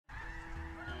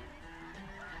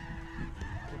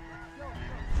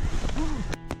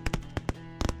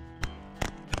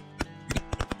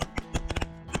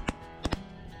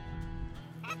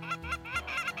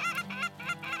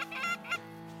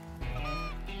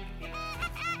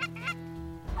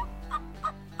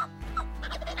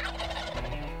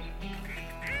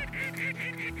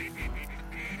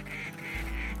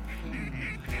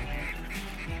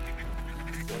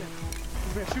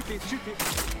Shoot these.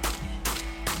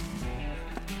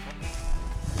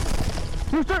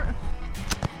 Rooster!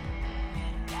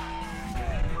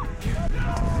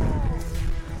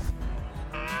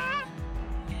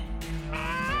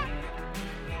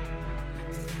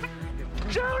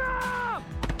 Shoot him!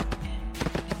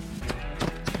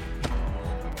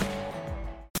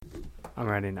 I'm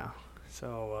ready now.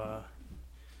 So,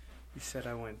 you said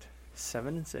I went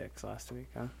 7-6 last week,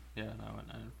 huh? Yeah, and I went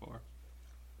 9-4.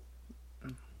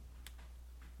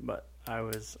 But I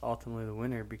was ultimately the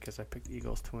winner because I picked the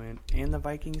Eagles to win and the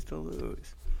Vikings to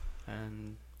lose.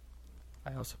 And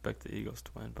I also picked the Eagles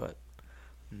to win, but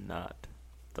not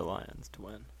the Lions to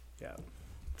win. Yeah.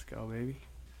 Let's go, baby.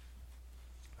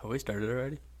 Oh, we started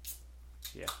already?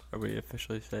 Yeah. Are we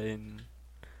officially saying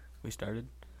we started?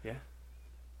 Yeah.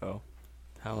 Oh.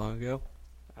 How long ago?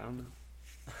 I don't know.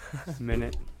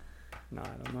 Minute. No,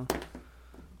 I don't know.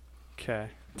 Okay.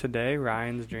 Today,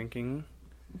 Ryan's drinking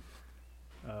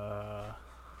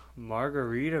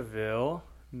Margaritaville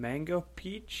Mango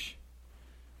Peach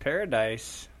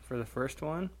Paradise for the first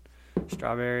one.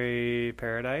 Strawberry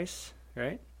Paradise,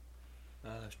 right?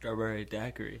 Strawberry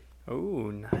daiquiri.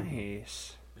 Oh,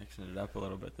 nice. Mixing it up a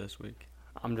little bit this week.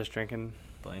 I'm just drinking.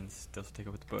 Blaine's still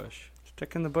sticking with the bush.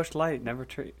 Sticking the bush light. Never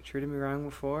treated me wrong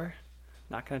before.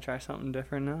 Not going to try something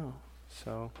different now.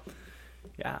 So,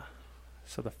 yeah.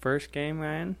 So the first game,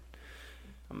 Ryan,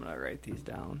 I'm going to write these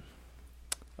down.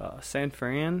 San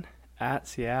Fran at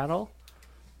Seattle.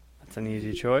 That's an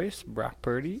easy choice. Brock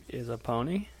Purdy is a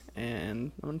pony,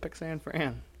 and I'm going to pick San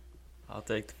Fran. I'll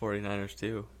take the 49ers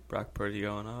too. Brock Purdy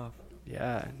going off.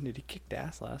 Yeah, dude, he kicked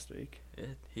ass last week.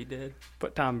 He did.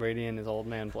 Put Tom Brady in his old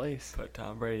man place. Put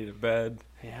Tom Brady to bed.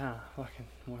 Yeah, fucking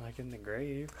more like in the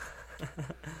grave.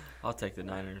 I'll take the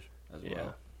Niners as well.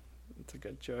 Yeah, it's a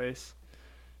good choice.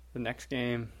 The next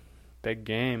game, big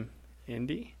game,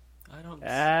 Indy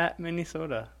at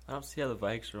Minnesota. I don't see how the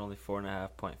Vikes are only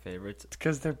 4.5-point favorites. It's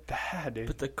because they're bad, dude.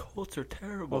 But the Colts are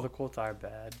terrible. Well, the Colts are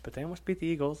bad, but they almost beat the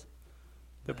Eagles.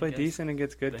 They play decent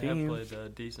against good teams. They have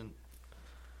played decent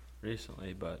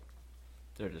recently, but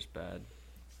they're just bad.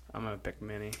 I'm going to pick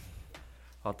Minnie.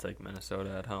 I'll take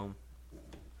Minnesota at home.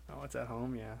 Oh, it's at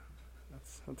home? Yeah.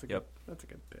 That's a yep. That's a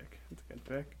good pick. That's a good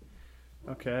pick.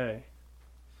 Okay.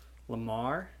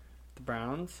 Lamar, the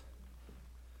Browns.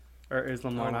 Or is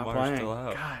Lamar not playing? Still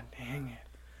out. God dang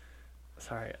it.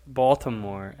 Sorry.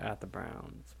 Baltimore at the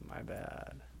Browns. My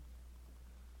bad.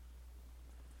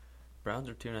 Browns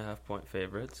are 2.5-point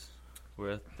favorites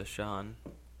with Deshaun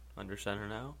under center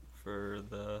now for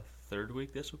the third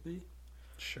week this will be.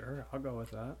 Sure, I'll go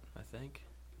with that. I think.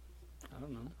 I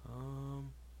don't know.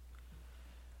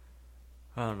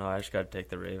 I don't know. I just got to take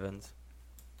the Ravens.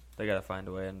 They got to find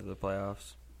a way into the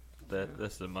playoffs.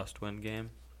 This is a must-win game.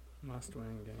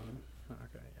 Must-win game.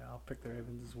 Okay, yeah, I'll pick the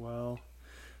Ravens as well.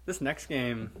 This next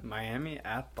game, Miami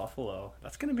at Buffalo.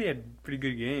 That's going to be a pretty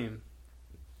good game.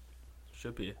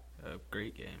 Should be a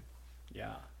great game.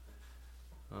 Yeah.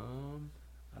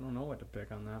 I don't know what to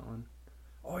pick on that one.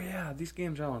 Oh, yeah, these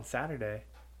games are on Saturday.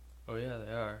 Oh, yeah,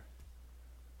 they are.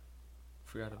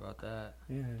 Forgot about that.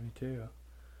 Yeah, me too.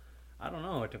 I don't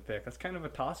know what to pick. That's kind of a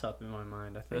toss-up in my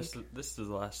mind, I think. This is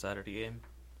the last Saturday game.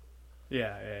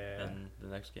 Yeah. And the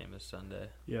next game is Sunday.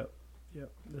 Yep.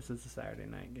 This is the Saturday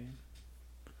night game.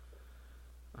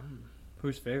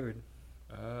 Who's favored?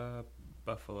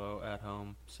 Buffalo at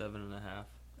home, 7.5.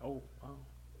 Oh, wow.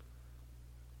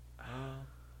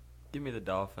 Give me the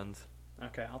Dolphins.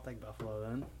 Okay, I'll take Buffalo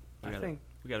then.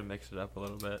 We got to mix it up a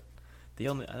little bit.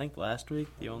 I think last week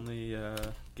the only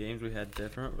games we had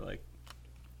different were like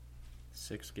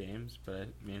 6 games, but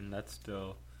I mean that's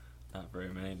still not very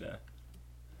many to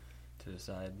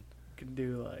decide. We could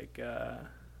do like. I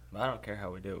don't care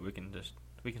how we do it.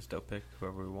 We can still pick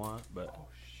whoever we want, but. Oh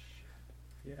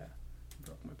shit! Yeah,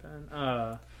 broke my pen.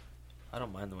 I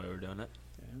don't mind the way we're doing it.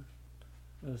 Yeah.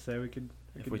 Let's say we could.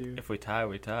 If we tie,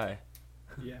 we tie.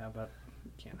 Yeah, but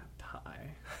you can't tie.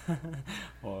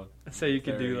 Well, say you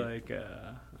could do like.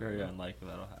 Very unlikely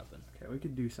that'll happen. Okay, we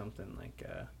could do something like.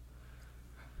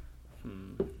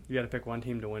 You got to pick one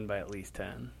team to win by at least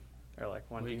 10, or like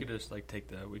one. We could just like take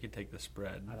the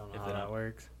spread. I don't know how that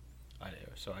works. I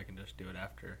do, so I can just do it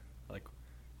after like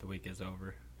the week is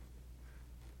over.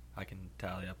 I can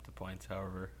tally up the points,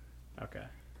 however. Okay.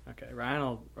 Ryan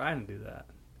will do that.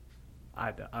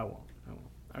 I won't.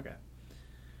 Okay.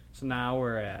 So now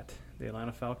we're at the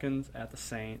Atlanta Falcons at the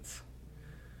Saints.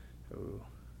 Ooh.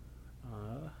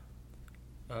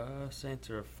 Saints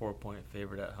are a 4-point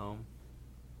favorite at home.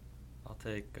 I'll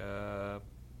take.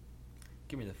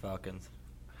 Give me the Falcons.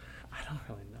 I don't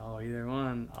really know either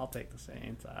one. I'll take the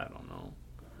Saints. I don't know.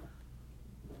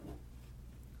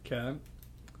 Okay.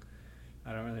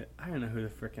 I don't know who the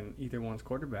freaking either one's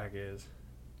quarterback is.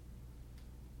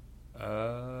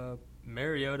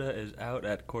 Mariota is out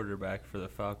at quarterback for the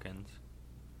Falcons.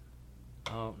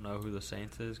 I don't know who the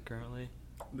Saints is currently.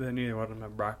 Then neither one of them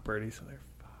have Brock Purdy, so they're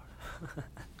fucked.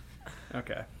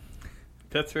 Okay.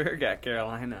 Pittsburgh at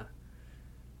Carolina.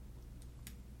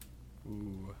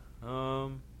 Ooh.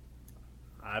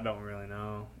 I don't really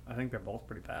know. I think they're both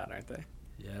pretty bad, aren't they?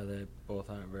 Yeah, they both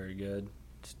aren't very good.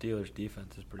 Steelers'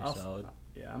 defense is pretty solid.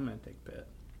 Yeah, I'm going to take Pitt.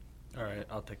 All right,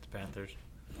 I'll take the Panthers.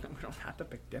 We don't have to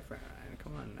pick different, Ryan.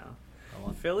 Come on now.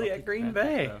 Philly at Green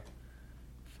Bay.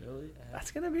 Philly at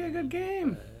That's going to be a good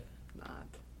game. Not.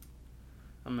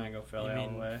 I'm going to go Philly all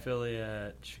the way. Philly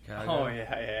at Chicago? Oh,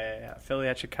 yeah. Philly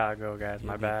at Chicago, guys.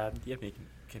 My bad. You have me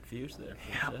confused there.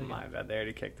 Yeah, my bad. They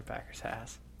already kicked the Packers'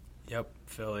 ass. Yep,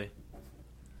 Philly.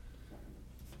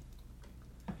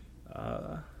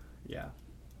 Yeah.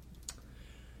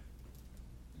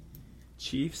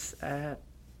 Chiefs at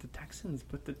the Texans.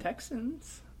 But the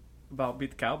Texans about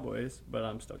beat the Cowboys, but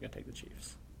I'm still going to take the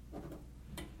Chiefs.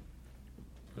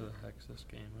 Where the heck's this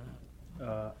game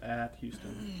at? At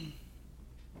Houston.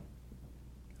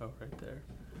 Oh, right there.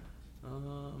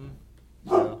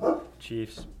 So,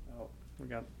 Chiefs. Oh, we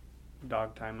got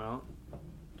dog timeout.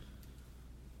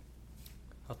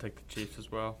 I'll take the Chiefs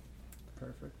as well.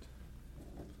 Perfect.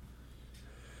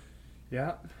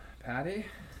 Yeah, Patty.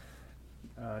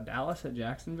 Dallas at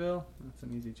Jacksonville. That's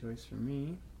an easy choice for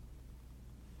me.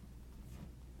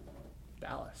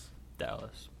 Dallas.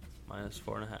 Minus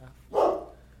 4.5.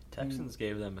 Texans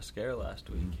gave them a scare last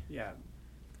week. Yeah,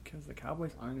 because the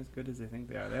Cowboys aren't as good as they think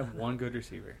they are. They have one good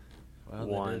receiver. Well,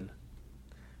 one.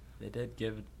 They did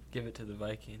give it to the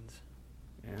Vikings.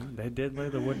 Yeah, they did lay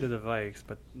the wood to the Vikes,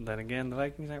 but then again, the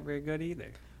Vikings aren't very good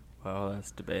either. Well,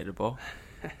 that's debatable.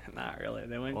 Not really.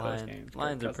 They win close games.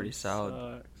 Lions are pretty solid.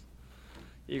 Sucks.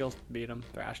 Eagles beat them,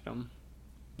 thrashed them.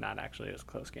 Not actually a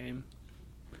close game.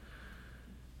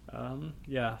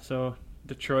 Yeah, so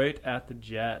Detroit at the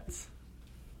Jets.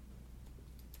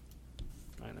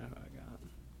 I know who I got.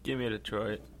 Give me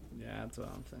Detroit. Yeah, that's what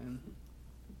I'm saying.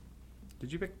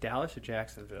 Did you pick Dallas or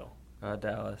Jacksonville?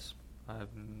 Dallas. I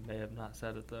may have not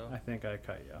said it, though. I think I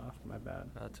cut you off. My bad.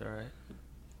 That's all right.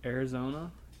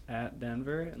 Arizona at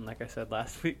Denver. And like I said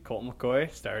last week, Colt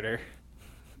McCoy, starter.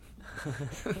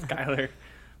 Skyler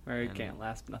Murray can't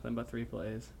last nothing but 3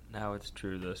 plays. Now it's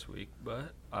true this week,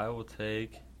 but I will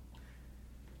take...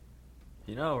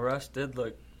 Russ did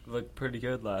look pretty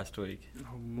good last week.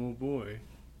 Oh, boy.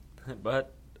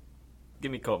 But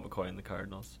give me Colt McCoy and the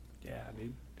Cardinals. Yeah,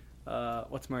 dude.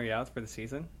 What's Murray out for the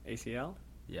season? ACL?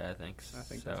 Yeah, I think so. I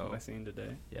think that's what I seen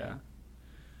today. Yeah.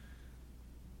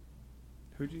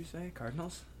 Who'd you say?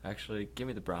 Cardinals? Actually, give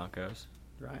me the Broncos.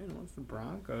 Ryan wants the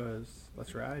Broncos.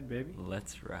 Let's ride, baby.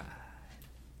 Let's ride.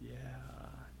 Yeah.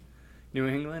 New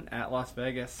England at Las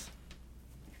Vegas.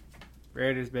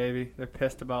 Raiders, baby. They're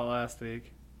pissed about last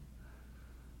week.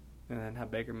 And then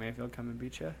have Baker Mayfield come and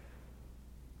beat you.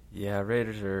 Yeah,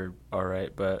 Raiders are all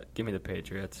right, but give me the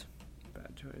Patriots.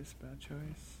 Bad choice.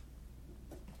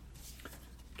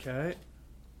 Okay.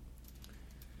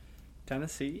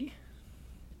 Tennessee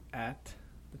at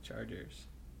the Chargers.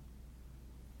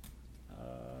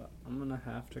 I'm going to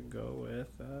have to go with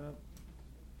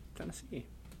Tennessee.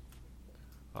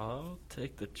 I'll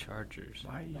take the Chargers.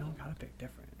 Why? You don't got to pick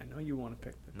different. I know you want to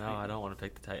pick the Titans. I don't want to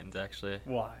pick the Titans, actually.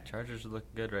 Why? Chargers are looking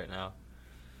good right now.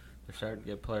 They're starting to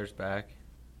get players back.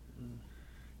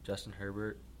 Justin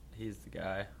Herbert, he's the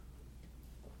guy.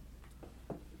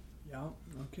 Yeah,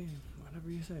 okay. Whatever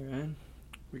you say, Ryan.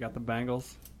 We got the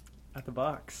Bengals at the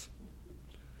Bucs.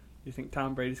 You think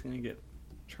Tom Brady's going to get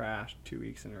trashed 2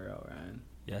 weeks in a row, Ryan?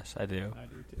 Yes, I do. I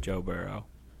do, too. Joe Burrow.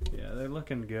 Yeah, they're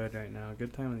looking good right now.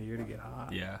 Good time of the year to get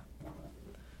hot. Yeah.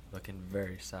 Looking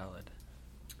very solid.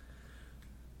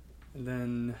 And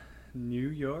then New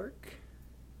York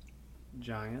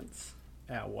Giants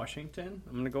at Washington.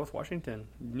 I'm going to go with Washington.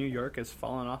 New York has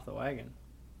fallen off the wagon.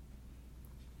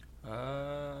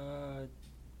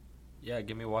 Yeah,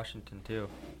 give me Washington too.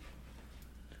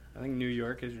 I think New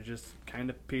York is just kind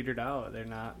of petered out. They're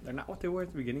not what they were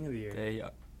at the beginning of the year. They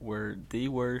were the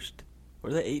worst.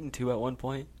 Were they 8-2 at one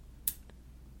point?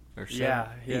 Or yeah,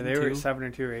 they were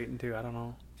 7-2 or 8-2. I don't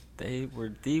know. They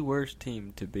were the worst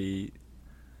team to be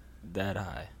that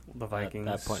high. The Vikings.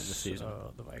 At that point in the season.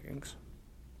 The Vikings.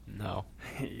 No.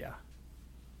 Yeah.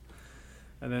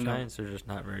 And then Giants are just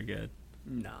not very good.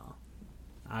 No,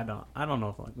 I don't know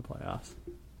if I like the playoffs.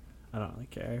 I don't really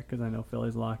care because I know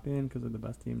Philly's locked in because they're the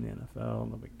best team in the NFL.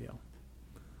 No big deal.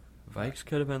 Vikes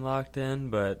could have been locked in,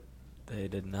 but they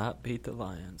did not beat the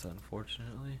Lions,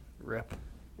 unfortunately. Rip.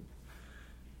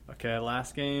 Okay,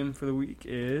 last game for the week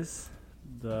is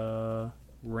the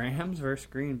Rams versus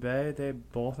Green Bay. They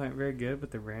both aren't very good,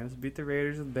 but the Rams beat the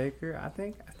Raiders with Baker. I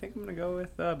think I'm gonna go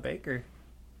with Baker.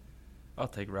 I'll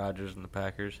take Rodgers and the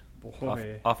Packers.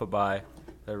 Boy. Off a bye.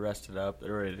 They're rested up.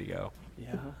 They're ready to go.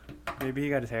 Yeah. Maybe he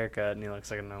got his hair cut and he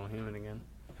looks like a normal human again.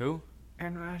 Who?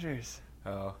 Aaron Rodgers.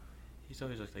 Oh, he's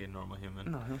always looked like a normal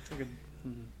human. No, he looks like a...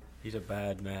 He's a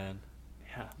bad man.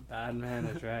 Yeah, bad man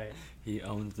is right. He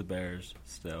owns the Bears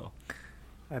still.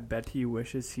 I bet he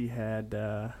wishes he had...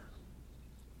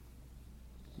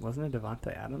 wasn't it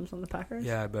Devontae Adams on the Packers?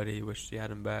 Yeah, I bet he wished he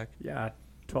had him back. Yeah,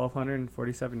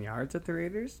 1,247 yards at the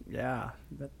Raiders. Yeah,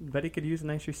 bet he could use a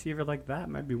nice receiver like that.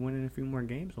 Might be winning a few more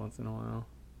games once in a while.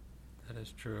 That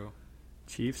is true.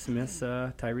 Chiefs miss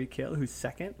Tyreek Hill, who's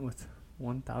second with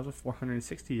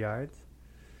 1,460 yards.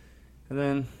 And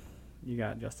then you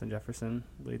got Justin Jefferson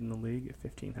leading the league at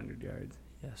 1,500 yards.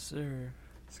 Yes, sir.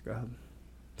 Scrub.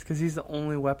 It's because he's the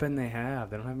only weapon they have.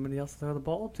 They don't have anybody else to throw the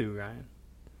ball to, Ryan.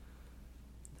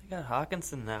 They got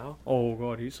Hawkinson now. Oh,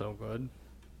 God, he's so good.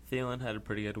 Thielen had a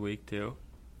pretty good week, too.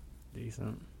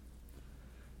 Decent.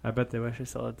 I bet they wish they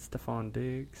still had Stephon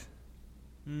Diggs.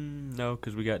 No,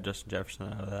 because we got Justin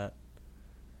Jefferson out of that.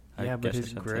 Yeah, but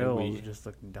his grills we... just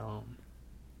look dumb.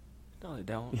 No, they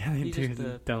don't. Yeah, they do.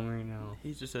 They're dumb right now.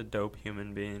 He's just a dope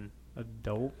human being. A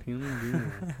dope human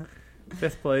being.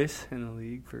 Fifth place in the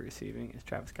league for receiving is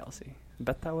Travis Kelce.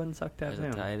 Bet that wouldn't suck to have As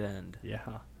him. a tight end. Yeah.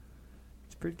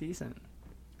 It's pretty decent.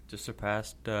 Just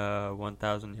surpassed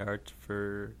 1,000 yards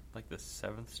for like the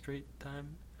 7th straight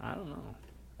time. I don't know.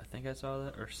 I think I saw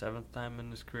that. Or 7th time in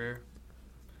his career.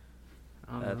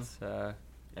 I don't know. That's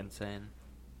insane.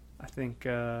 I think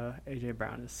A.J.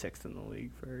 Brown is 6th in the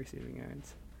league for receiving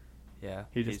yards. Yeah.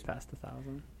 He just passed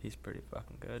 1,000. He's pretty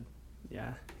fucking good.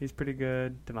 Yeah, he's pretty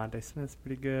good. Devontae Smith's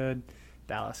pretty good.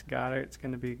 Dallas Goedert's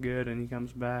going to be good when he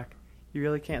comes back. You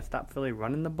really can't stop Philly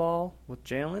running the ball with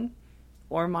Jalen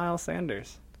or Miles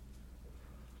Sanders.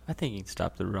 I think he can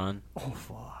stop the run. Oh,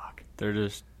 fuck. They're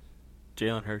just...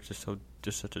 Jalen Hurts is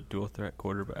just such a dual-threat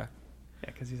quarterback.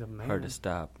 Yeah, because he's a man. Hard to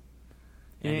stop.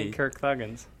 He ain't Kirk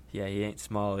Thuggins. Yeah, he ain't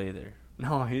small either.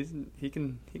 No, he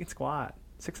can squat.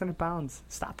 600 pounds.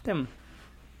 Stopped him.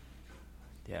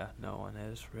 Yeah, no one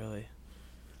is, really.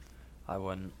 I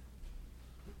wouldn't.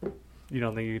 You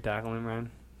don't think you could tackle him,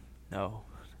 Ryan? No.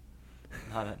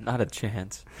 Not a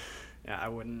chance. Yeah, I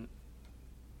wouldn't.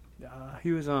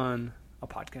 He was on a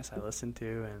podcast I listened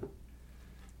to, and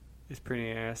it's pretty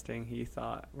interesting. He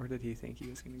thought, where did he think he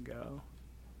was going to go?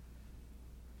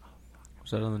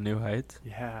 Was that on the New Heights?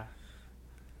 Yeah.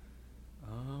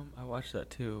 I watched that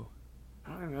too.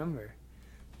 I don't remember.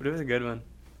 But it was a good one.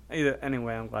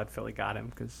 Anyway, I'm glad Philly got him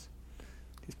because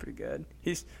he's pretty good.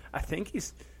 I think he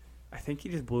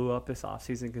just blew up this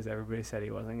offseason because everybody said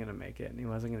he wasn't going to make it and he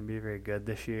wasn't going to be very good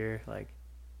this year. Like,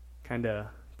 kind of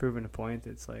proving a point.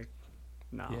 It's like,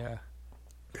 no. Yeah.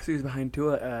 Because he was behind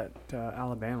Tua at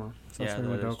Alabama. So yeah, he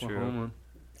went to is Oklahoma. true.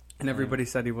 And everybody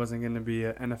said he wasn't going to be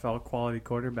an NFL quality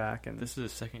quarterback. And this is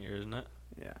his second year, isn't it?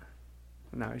 Yeah.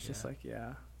 And now he's just like,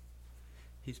 yeah.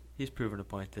 He's proven a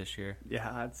point this year. Yeah,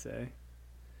 I'd say.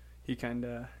 He kind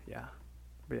of, yeah.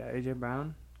 But yeah, A.J.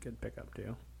 Brown, good pickup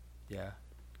too. Yeah,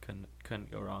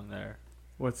 couldn't go wrong there.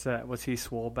 What's that? Was he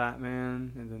Swole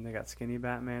Batman? And then they got Skinny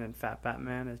Batman and Fat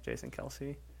Batman as Jason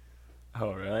Kelce.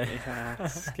 Oh, really? Yeah,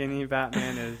 Skinny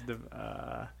Batman is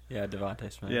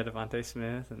Devontae Smith. Yeah, Devontae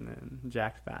Smith, and then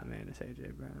Jacked Batman is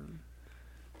A.J. Brown.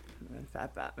 And then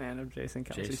Fat Batman of Jason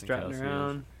Kelce strutting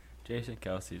around. Jason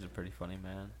Kelce's a pretty funny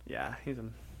man. Yeah,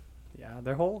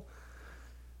 their whole,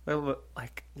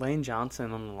 like Lane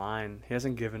Johnson on the line, he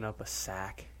hasn't given up a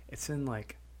sack. It's in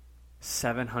like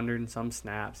 700 and some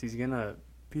snaps. He's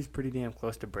pretty damn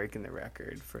close to breaking the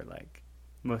record for like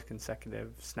most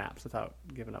consecutive snaps without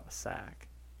giving up a sack.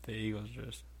 The Eagles are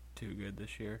just too good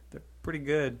this year. They're pretty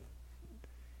good,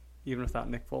 even without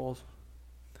Nick Foles.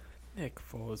 Nick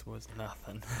Foles was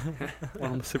nothing.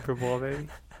 Won him a Super Bowl, baby.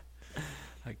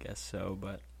 I guess so,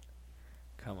 but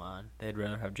come on. They'd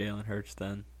rather have Jalen Hurts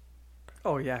than...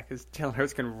 Oh, yeah, because Jalen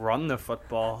Hurts can run the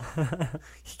football.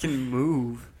 He can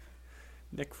move.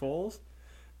 Nick Foles,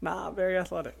 not very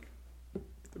athletic.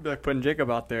 It'd be like putting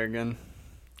Jacob out there again.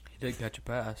 He did catch a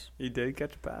pass. He did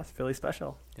catch a pass. Philly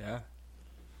special. Yeah.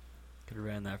 Could have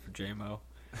ran that for J-Mo.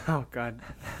 Oh, God.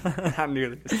 Not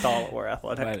nearly as tall or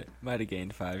athletic. Might have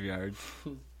gained 5 yards.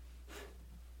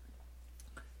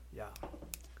 Yeah.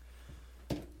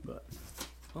 But,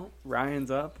 well, Ryan's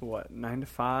up,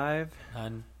 9-5?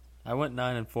 I went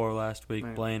 9-4 last week.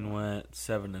 9-4. Blaine went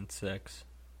 7-6.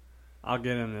 I'll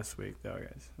get him this week, though,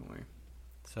 guys. Don't worry.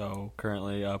 So,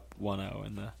 currently up 1-0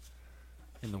 in the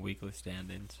in the weekly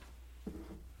standings.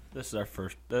 This is our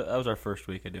first. That was our first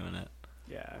week of doing it.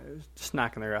 Yeah, it was just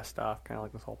knocking the rest off, kind of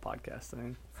like this whole podcast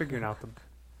thing. Figuring out the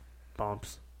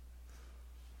bumps.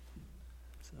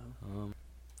 So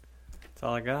that's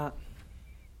all I got.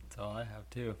 That's all I have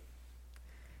too.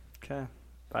 Okay,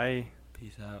 bye.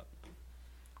 Peace out.